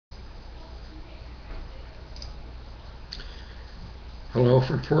Hello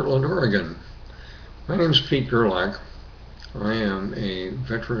from Portland, Oregon. My name is Pete Gerlach. I am a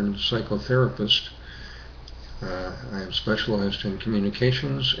veteran psychotherapist. I am specialized in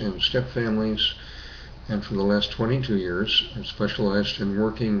communications and step families, and for the last 22 years, I've specialized in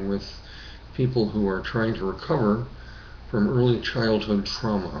working with people who are trying to recover from early childhood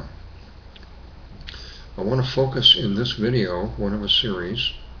trauma. I want to focus in this video, one of a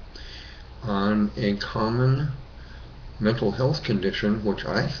series, on a common mental health condition which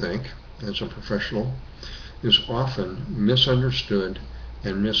I think, as a professional, is often misunderstood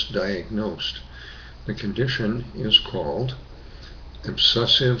and misdiagnosed. The condition is called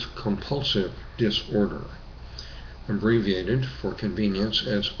Obsessive-Compulsive Disorder, abbreviated for convenience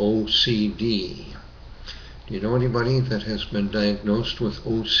as OCD. Do you know anybody that has been diagnosed with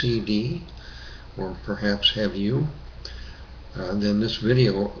OCD? Or perhaps have you? Then this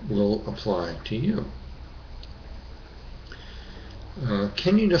video will apply to you.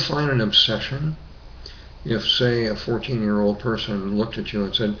 Can you define an obsession? If, say, a 14-year-old person looked at you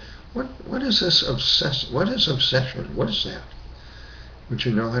and said, what is this what is obsession? What is that? Would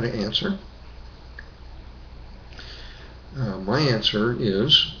you know how to answer? My answer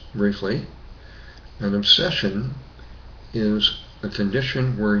is, briefly, an obsession is a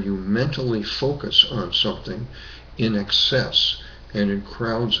condition where you mentally focus on something in excess and it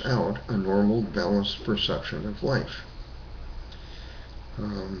crowds out a normal, balanced perception of life.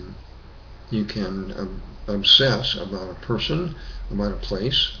 You can obsess about a person, about a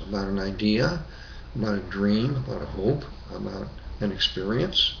place, about an idea, about a dream, about a hope, about an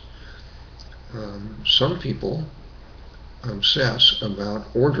experience. Some people obsess about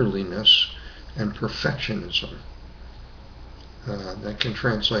orderliness and perfectionism. That can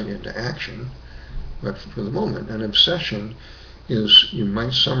translate into action, but for the moment, an obsession is, you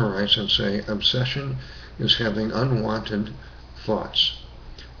might summarize and say, obsession is having unwanted thoughts.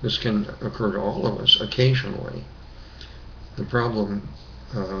 This can occur to all of us occasionally. The problem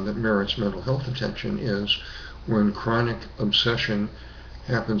that merits mental health attention is when chronic obsession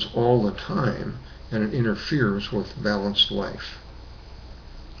happens all the time and it interferes with balanced life.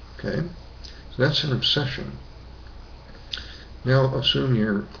 Okay? So that's an obsession. Now assume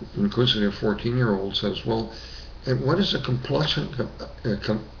your inquisitive 14-year-old says, well, what is a compulsion?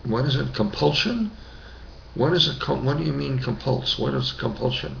 What is it? Compulsion? What do you mean compulse? What is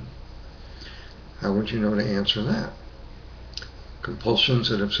compulsion? How would you know to answer that?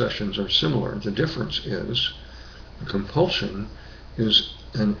 Compulsions and obsessions are similar. The difference is a compulsion is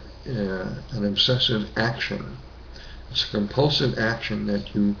an obsessive action. It's a compulsive action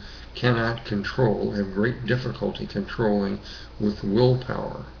that you cannot control, have great difficulty controlling with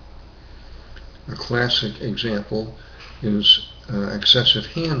willpower. A classic example is excessive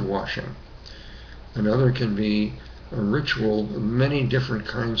hand washing. Another can be a ritual, many different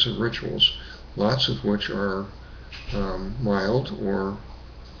kinds of rituals, lots of which are mild or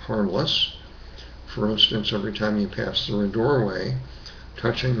harmless. For instance, every time you pass through a doorway,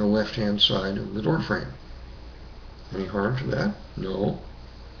 touching the left-hand side of the doorframe. Any harm to that? No.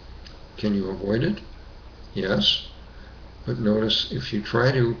 Can you avoid it? Yes. But notice, if you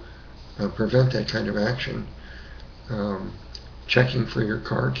try to prevent that kind of action, checking for your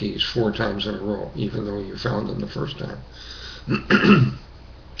car keys 4 times in a row, even though you found them the first time.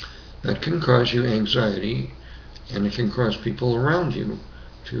 That can cause you anxiety, and it can cause people around you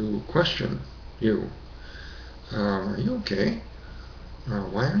to question you. Are you okay?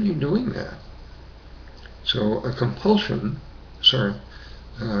 Why are you doing that? So a compulsion is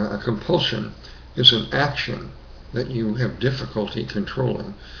an action that you have difficulty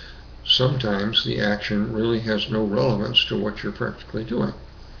controlling. Sometimes the action really has no relevance to what you're practically doing.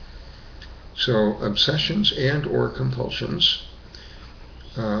 So obsessions and or compulsions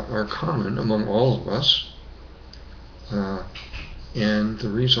are common among all of us. And the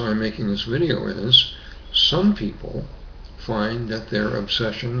reason I'm making this video is some people find that their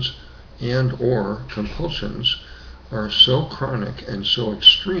obsessions and or compulsions are so chronic and so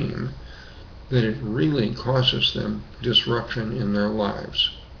extreme that it really causes them disruption in their lives.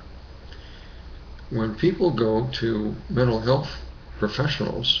 When people go to mental health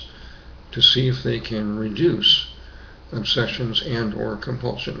professionals to see if they can reduce obsessions and or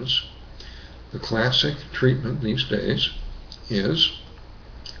compulsions, the classic treatment these days is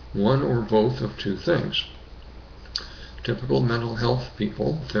one or both of 2 things. Typical mental health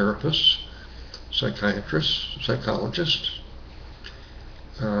people, therapists, psychiatrists, psychologists,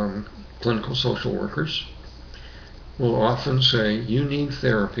 clinical social workers, will often say, you need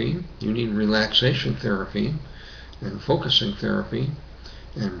therapy, you need relaxation therapy, and focusing therapy,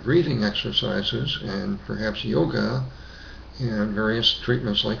 and breathing exercises, and perhaps yoga, and various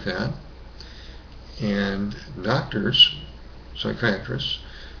treatments like that. And doctors, psychiatrists,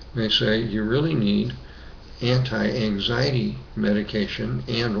 may say you really need anti-anxiety medication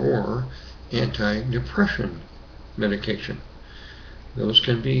and or anti-depression medication. Those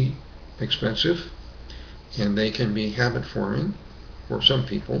can be expensive, and they can be habit forming for some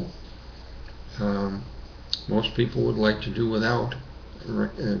people. Most people would like to do without,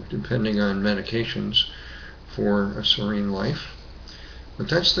 depending on medications for a serene life. But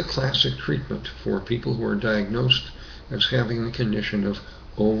that's the classic treatment for people who are diagnosed as having the condition of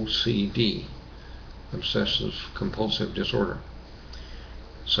OCD, Obsessive-Compulsive Disorder.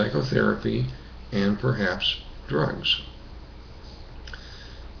 Psychotherapy and perhaps drugs.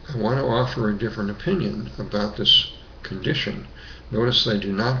 I want to offer a different opinion about this condition. Notice I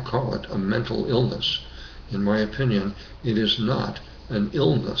do not call it a mental illness. In my opinion, it is not an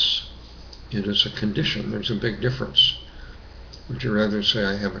illness. It is a condition. There's a big difference. Would you rather say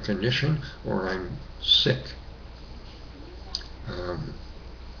I have a condition or I'm sick?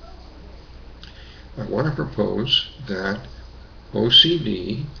 I want to propose that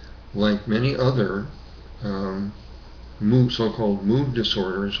OCD, like many other so-called mood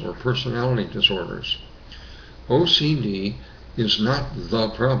disorders or personality disorders, OCD is not the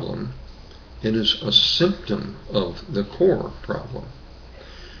problem. It is a symptom of the core problem.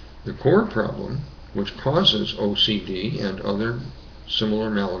 The core problem, which causes OCD and other similar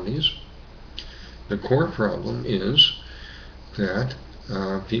maladies, the core problem is that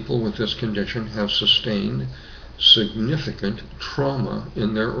people with this condition have sustained significant trauma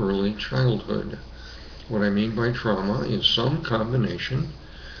in their early childhood. What I mean by trauma is some combination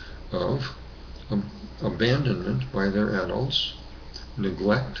of abandonment by their adults,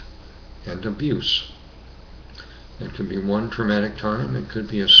 neglect, and abuse. It could be one traumatic time. It could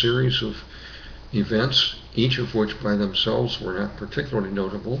be a series of events, each of which by themselves were not particularly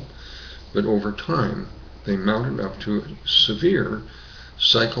notable, but over time they mounted up to severe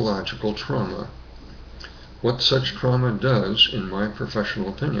psychological trauma. What such trauma does, in my professional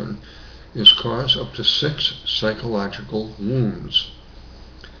opinion, is cause up to 6 psychological wounds: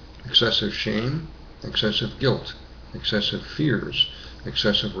 excessive shame, excessive guilt, excessive fears,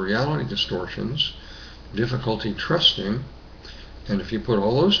 excessive reality distortions, difficulty trusting, and if you put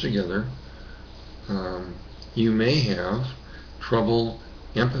all those together, you may have trouble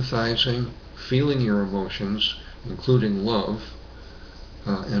empathizing, feeling your emotions, including love,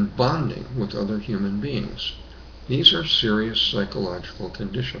 and bonding with other human beings. These are serious psychological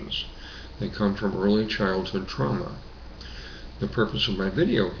conditions. They come from early childhood trauma. The purpose of my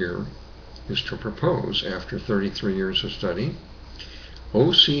video here is to propose, after 33 years of study,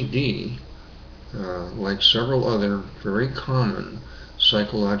 OCD, like several other very common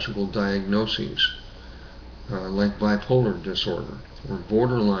psychological diagnoses, like bipolar disorder or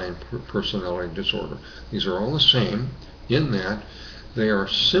borderline personality disorder. These are all the same in that they are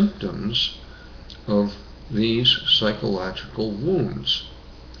symptoms of these psychological wounds.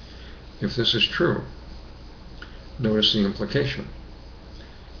 If this is true, notice the implication.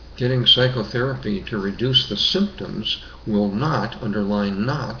 Getting psychotherapy to reduce the symptoms will not, underline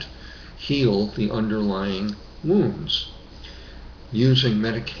not, heal the underlying wounds. Using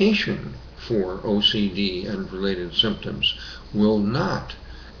medication for OCD and related symptoms will not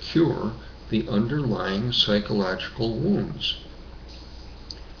cure the underlying psychological wounds.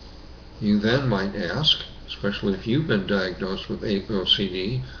 You then might ask, especially if you've been diagnosed with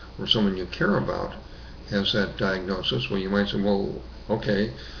OCD or someone you care about has that diagnosis, well, you might say, well,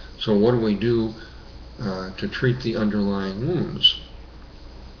 okay, so what do we do to treat the underlying wounds?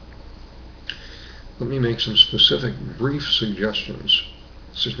 Let me make some specific brief suggestions.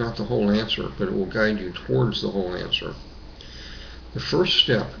 This is not the whole answer, but it will guide you towards the whole answer. The first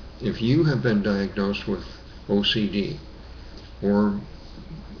step, if you have been diagnosed with OCD or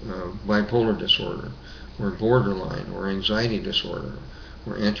bipolar disorder or borderline or anxiety disorder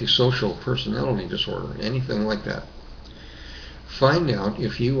or antisocial personality disorder, anything like that, find out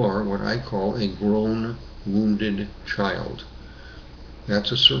if you are what I call a grown wounded child.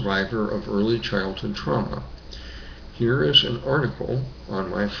 That's a survivor of early childhood trauma. Here is an article on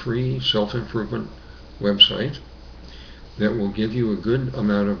my free self-improvement website that will give you a good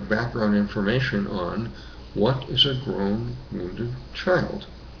amount of background information on what is a grown wounded child.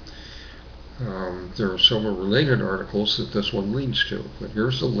 There are several related articles that this one leads to, but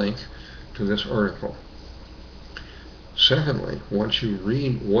here's the link to this article. Secondly, once you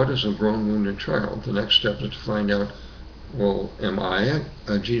read what is a grown wounded child, the next step is to find out, well, am I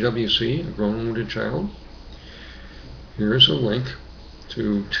a GWC, a grown wounded child? Here's a link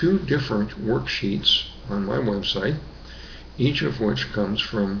to 2 different worksheets on my website. each of which comes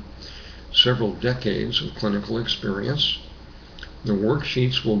from several decades of clinical experience. The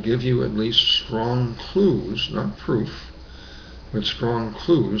worksheets will give you at least strong clues, not proof, but strong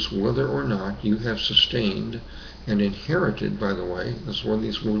clues whether or not you have sustained and inherited, by the way, that's where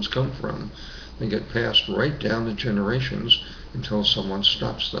these wounds come from. They get passed right down the generations until someone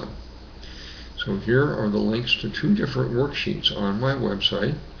stops them. So here are the links to 2 different worksheets on my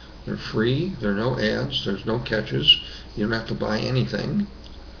website. They're free, there are no ads, there's no catches, you don't have to buy anything.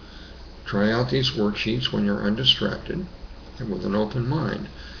 Try out these worksheets when you're undistracted and with an open mind.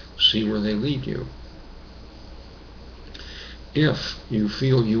 See where they lead you. If you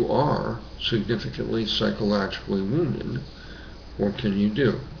feel you are significantly psychologically wounded, what can you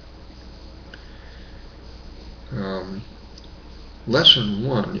do? Lesson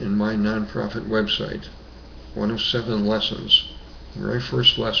 1 in my nonprofit website, one of 7 lessons, the very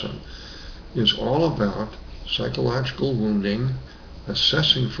first lesson, is all about psychological wounding,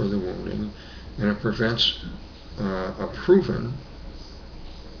 assessing for the wounding, and it prevents a proven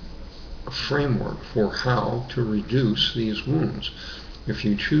framework for how to reduce these wounds. If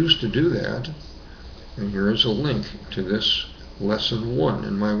you choose to do that, and here is a link to this lesson 1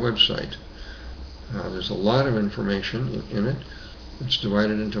 in my website. There's a lot of information in it. It's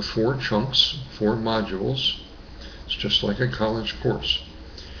divided into 4 chunks, 4 modules. It's just like a college course.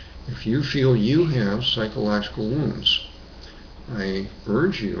 If you feel you have psychological wounds, I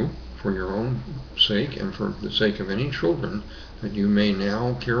urge you, for your own sake and for the sake of any children that you may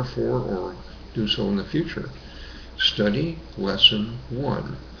now care for or do so in the future, study lesson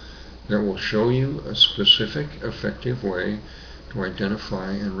 1. That will show you a specific, effective way to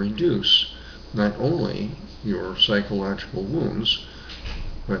identify and reduce not only your psychological wounds,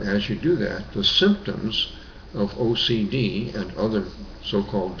 but as you do that, the symptoms of OCD and other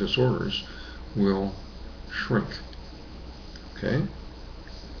so-called disorders will shrink. Okay?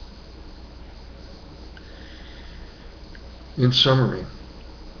 In summary,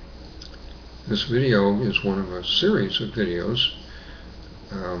 this video is one of a series of videos,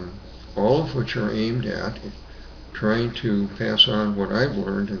 all of which are aimed at trying to pass on what I've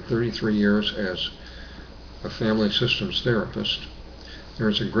learned in 33 years as a family systems therapist.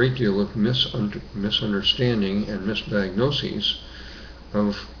 There's a great deal of misunderstanding and misdiagnoses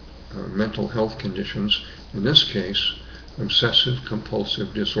of mental health conditions, in this case,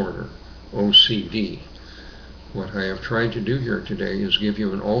 obsessive-compulsive disorder, OCD. What I have tried to do here today is give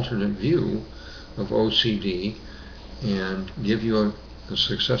you an alternate view of OCD and give you a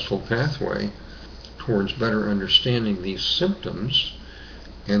successful pathway towards better understanding these symptoms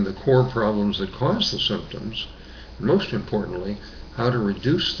and the core problems that cause the symptoms, and most importantly, how to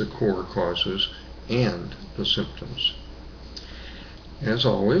reduce the core causes and the symptoms. As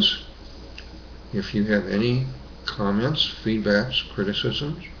always, if you have any comments, feedbacks,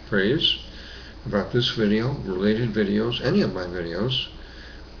 criticisms, praise about this video, related videos, any of my videos,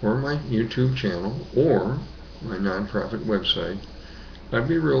 or my YouTube channel, or my nonprofit website, I'd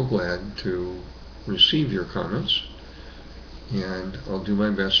be real glad to receive your comments, and I'll do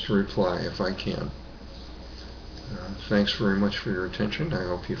my best to reply if I can. Thanks very much for your attention. I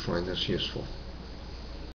hope you find this useful.